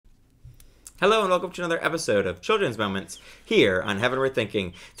Hello and welcome to another episode of Children's Moments here on Heavenward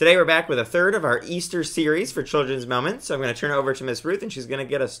Thinking. Today we're back with a third of our Easter series for Children's Moments. So I'm going to turn it over to Miss Ruth and she's going to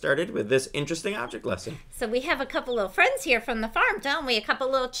get us started with this interesting object lesson. So we have a couple little friends here from the farm, don't we? A couple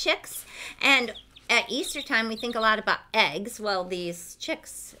little chicks. And at Easter time we think a lot about eggs. Well, these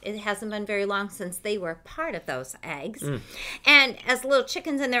chicks, it hasn't been very long since they were part of those eggs. And as little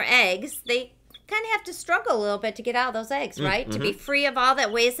chickens in their eggs, they kind of have to struggle a little bit to get out of those eggs, right? To be free of all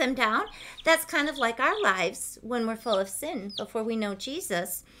that weighs them down. That's kind of like our lives when we're full of sin. Before we know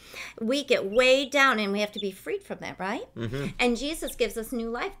Jesus, we get weighed down and we have to be freed from that, right? And Jesus gives us new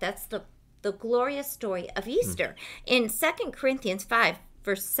life. That's the glorious story of Easter. In 2 Corinthians 5,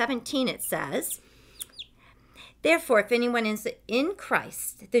 verse 17, it says, "Therefore, if anyone is in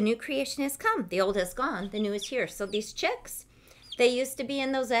Christ, the new creation has come. The old has gone, the new is here." So these chicks, they used to be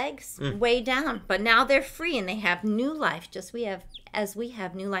in those eggs, way down, but now they're free and they have new life, just as we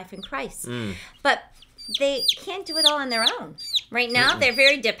have new life in Christ. But they can't do it all on their own. Right now, they're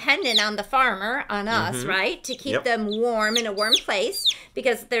very dependent on the farmer, on us, right, to keep them warm in a warm place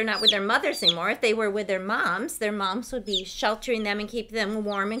because they're not with their mothers anymore. If they were with their moms would be sheltering them and keep them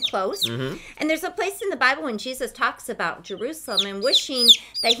warm and close. And there's a place in the Bible when Jesus talks about Jerusalem and wishing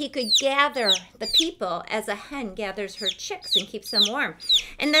that he could gather the people as a hen gathers her chicks and keeps them warm.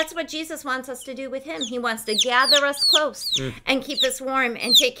 And that's what Jesus wants us to do with him. He wants to gather us close and keep us warm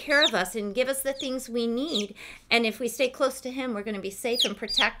and take care of us and give us the things we need. And if we stay close to him, we're going to be safe and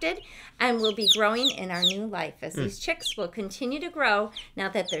protected, and we'll be growing in our new life as these chicks will continue to grow now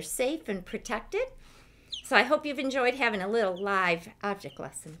that they're safe and protected. So I hope you've enjoyed having a little live object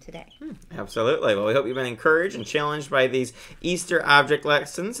lesson today. Absolutely. Well, we hope you've been encouraged and challenged by these Easter object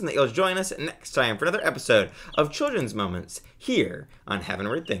lessons and that you'll join us next time for another episode of Children's Moments here on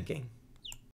Heavenward Thinking.